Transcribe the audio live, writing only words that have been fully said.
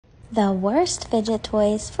The worst fidget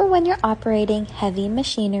toys for when you're operating heavy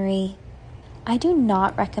machinery. I do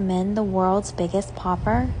not recommend the world's biggest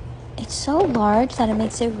popper. It's so large that it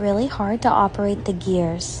makes it really hard to operate the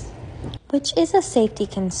gears, which is a safety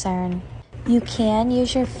concern. You can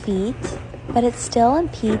use your feet, but it still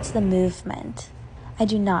impedes the movement. I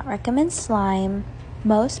do not recommend slime.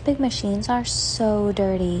 Most big machines are so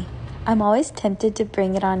dirty. I'm always tempted to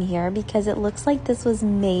bring it on here because it looks like this was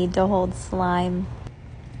made to hold slime.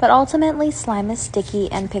 But ultimately, slime is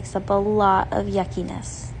sticky and picks up a lot of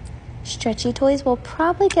yuckiness. Stretchy toys will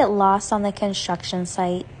probably get lost on the construction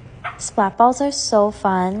site. Splat balls are so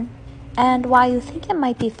fun, and while you think it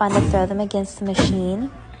might be fun to throw them against the machine,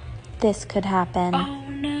 this could happen. Oh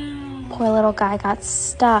no! Poor little guy got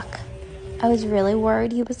stuck. I was really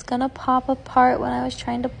worried he was gonna pop apart when I was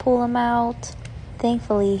trying to pull him out.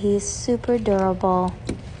 Thankfully, he's super durable,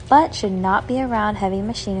 but should not be around heavy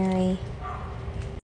machinery.